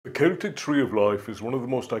Celtic Tree of Life is one of the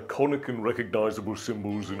most iconic and recognizable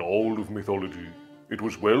symbols in all of mythology. It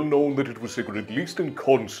was well known that it was sacred, at least in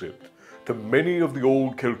concept, to many of the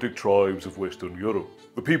old Celtic tribes of Western Europe,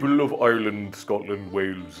 the people of Ireland, Scotland,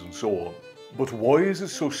 Wales, and so on. But why is it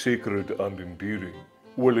so sacred and endearing?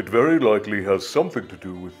 Well, it very likely has something to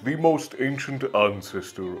do with the most ancient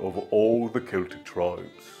ancestor of all the Celtic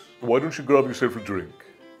tribes. Why don't you grab yourself a drink,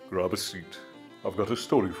 grab a seat. I've got a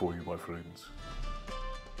story for you, my friends.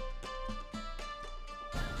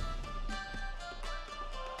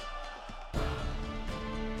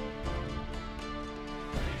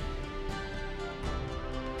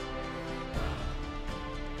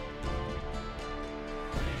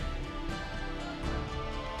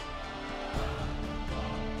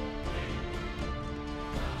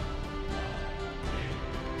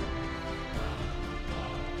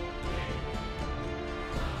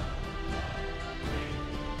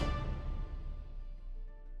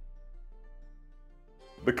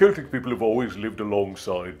 The Celtic people have always lived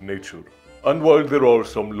alongside nature. And while there are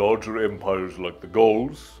some larger empires like the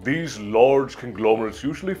Gauls, these large conglomerates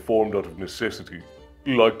usually formed out of necessity,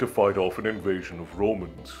 like to fight off an invasion of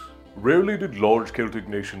Romans. Rarely did large Celtic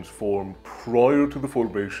nations form prior to the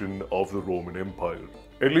formation of the Roman Empire,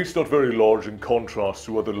 at least not very large in contrast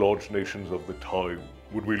to other large nations of the time.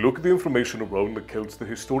 When we look at the information around the Celts the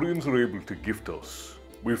historians are able to gift us,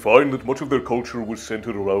 we find that much of their culture was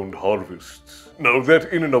centered around harvests. Now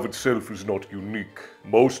that in and of itself is not unique.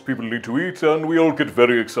 Most people need to eat and we all get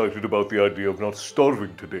very excited about the idea of not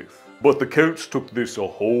starving to death. But the Celts took this a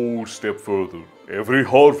whole step further. Every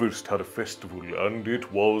harvest had a festival and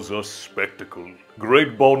it was a spectacle.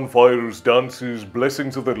 Great bonfires, dances,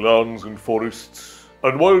 blessings of their lands and forests.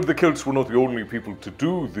 And while the Celts were not the only people to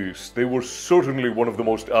do this, they were certainly one of the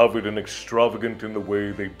most avid and extravagant in the way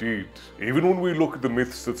they did. Even when we look at the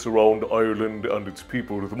myths that surround Ireland and its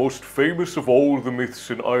people, the most famous of all the myths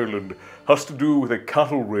in Ireland has to do with a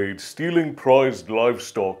cattle raid, stealing prized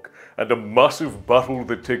livestock, and a massive battle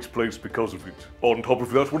that takes place because of it. On top of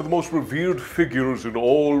that, one of the most revered figures in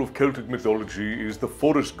all of Celtic mythology is the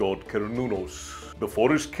forest god Cernunnos, the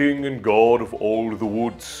forest king and god of all the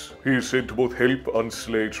woods. He is said to both help and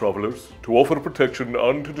slay travelers, to offer protection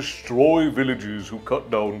and to destroy villages who cut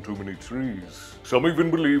down too many trees. Some even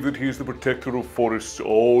believe that he is the protector of forests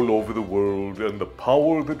all over the world and the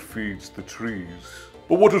power that feeds the trees.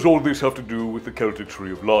 But what does all this have to do with the Celtic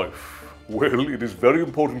Tree of Life? Well, it is very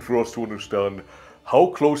important for us to understand how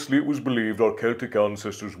closely it was believed our Celtic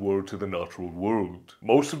ancestors were to the natural world.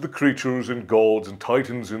 Most of the creatures and gods and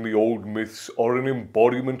titans in the old myths are an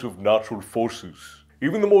embodiment of natural forces.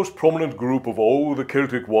 Even the most prominent group of all the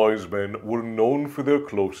Celtic wise men were known for their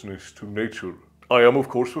closeness to nature. I am of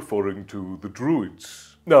course referring to the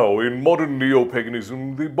Druids. Now, in modern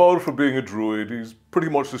neo-paganism, the bar for being a Druid is pretty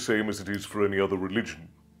much the same as it is for any other religion.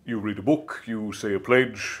 You read a book, you say a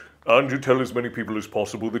pledge, and you tell as many people as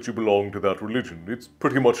possible that you belong to that religion. It's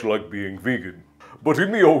pretty much like being vegan. But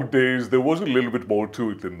in the old days, there was a little bit more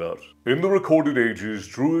to it than that. In the recorded ages,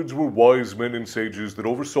 Druids were wise men and sages that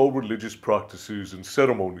oversaw religious practices and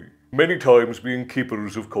ceremony, many times being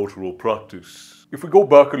keepers of cultural practice. If we go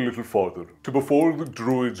back a little farther, to before the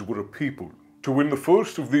Druids were a people, to when the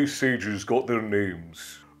first of these sages got their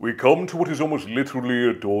names, we come to what is almost literally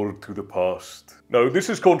a door to the past. Now, this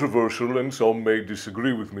is controversial and some may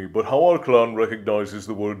disagree with me, but how our clan recognizes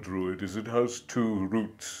the word Druid is it has two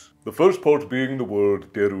roots. The first part being the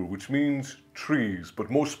word deru, which means trees, but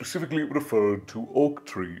more specifically it referred to oak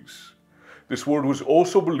trees. This word was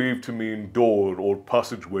also believed to mean door or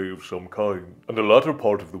passageway of some kind. And the latter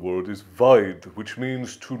part of the word is vaid, which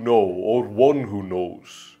means to know or one who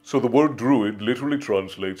knows. So the word druid literally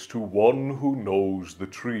translates to one who knows the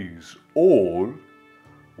trees, or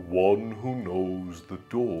one who knows the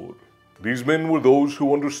door. These men were those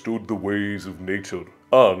who understood the ways of nature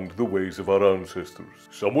and the ways of our ancestors.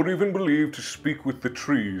 Some were even believed to speak with the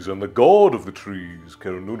trees and the god of the trees,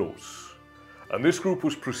 Cernunnos. And this group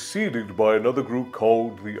was preceded by another group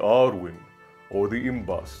called the Arwen, or the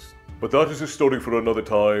Imbas. But that is a story for another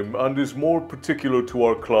time, and is more particular to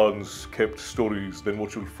our clan's kept stories than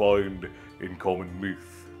what you'll find in common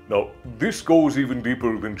myth. Now, this goes even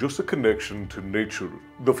deeper than just a connection to nature.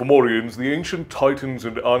 The Fomorians, the ancient titans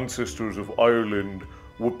and ancestors of Ireland,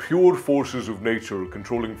 were pure forces of nature,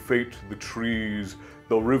 controlling fate, the trees,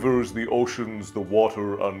 the rivers, the oceans, the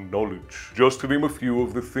water, and knowledge. Just to name a few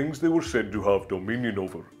of the things they were said to have dominion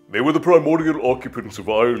over. They were the primordial occupants of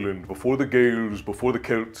Ireland before the Gaels, before the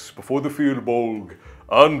Celts, before the Fianbolg,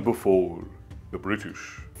 and before the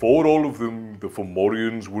British. For all of them, the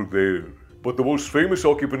Fomorians were there. But the most famous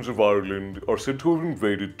occupants of Ireland are said to have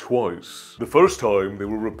invaded twice. The first time, they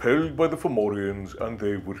were repelled by the Fomorians and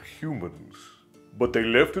they were humans. But they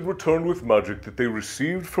left and returned with magic that they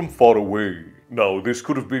received from far away. Now, this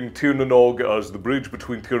could have been Tir na Nog, as the bridge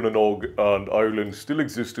between Tir na Nog and Ireland still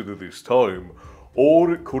existed at this time,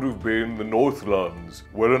 or it could have been the Northlands,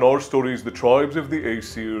 where in our stories the tribes of the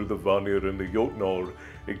Aesir, the Vanir and the Jotnar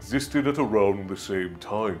existed at around the same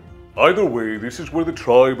time. Either way, this is where the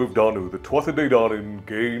tribe of Danu, the Tuatha Dé Danann,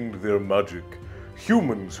 gained their magic.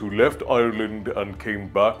 Humans who left Ireland and came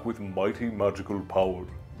back with mighty magical power.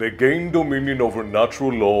 They gained dominion over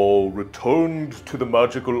natural law, returned to the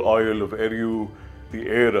magical Isle of Eriu, the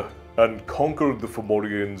Era, and conquered the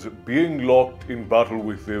Fomorians, being locked in battle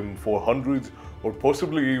with them for hundreds or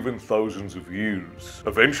possibly even thousands of years,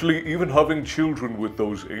 eventually even having children with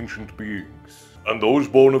those ancient beings. And those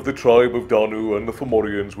born of the tribe of Danu and the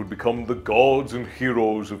Fomorians would become the gods and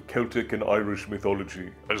heroes of Celtic and Irish mythology,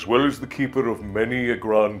 as well as the keeper of many a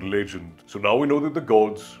grand legend. So now we know that the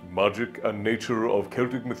gods, magic and nature of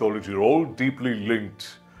Celtic mythology are all deeply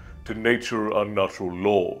linked to nature and natural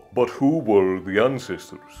law. But who were the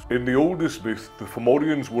ancestors? In the oldest myth, the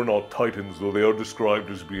Fomorians were not titans, though they are described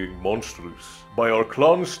as being monstrous. By our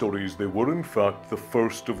clan stories, they were in fact the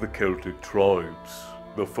first of the Celtic tribes,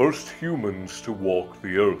 the first humans to walk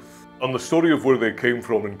the earth. And the story of where they came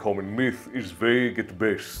from in common myth is vague at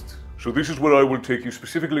best. So this is where I will take you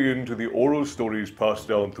specifically into the oral stories passed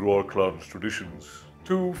down through our clan's traditions,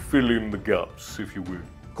 to fill in the gaps, if you will.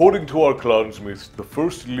 According to our clan's myths, the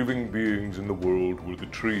first living beings in the world were the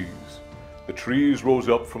trees. The trees rose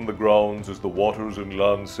up from the grounds as the waters and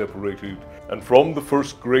land separated, and from the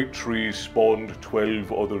first great tree spawned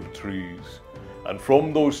 12 other trees. And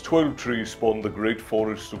from those 12 trees spawned the great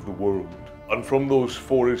forests of the world. And from those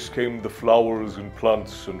forests came the flowers and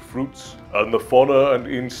plants and fruits, and the fauna and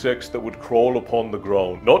insects that would crawl upon the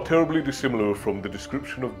ground, not terribly dissimilar from the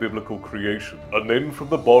description of biblical creation. And then from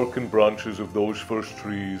the bark and branches of those first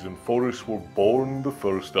trees and forests were born the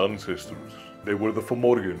first ancestors. They were the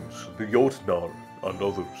Fomorians, the Jotnar, and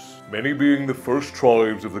others, many being the first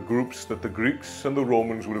tribes of the groups that the Greeks and the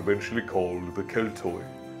Romans would eventually call the Keltoi,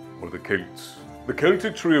 or the Celts. The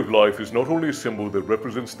Celtic Tree of Life is not only a symbol that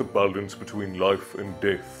represents the balance between life and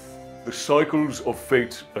death, the cycles of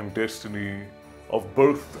fate and destiny, of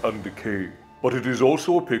birth and decay, but it is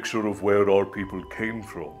also a picture of where our people came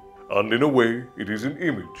from. And in a way, it is an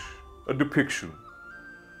image, a depiction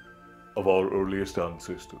of our earliest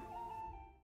ancestors.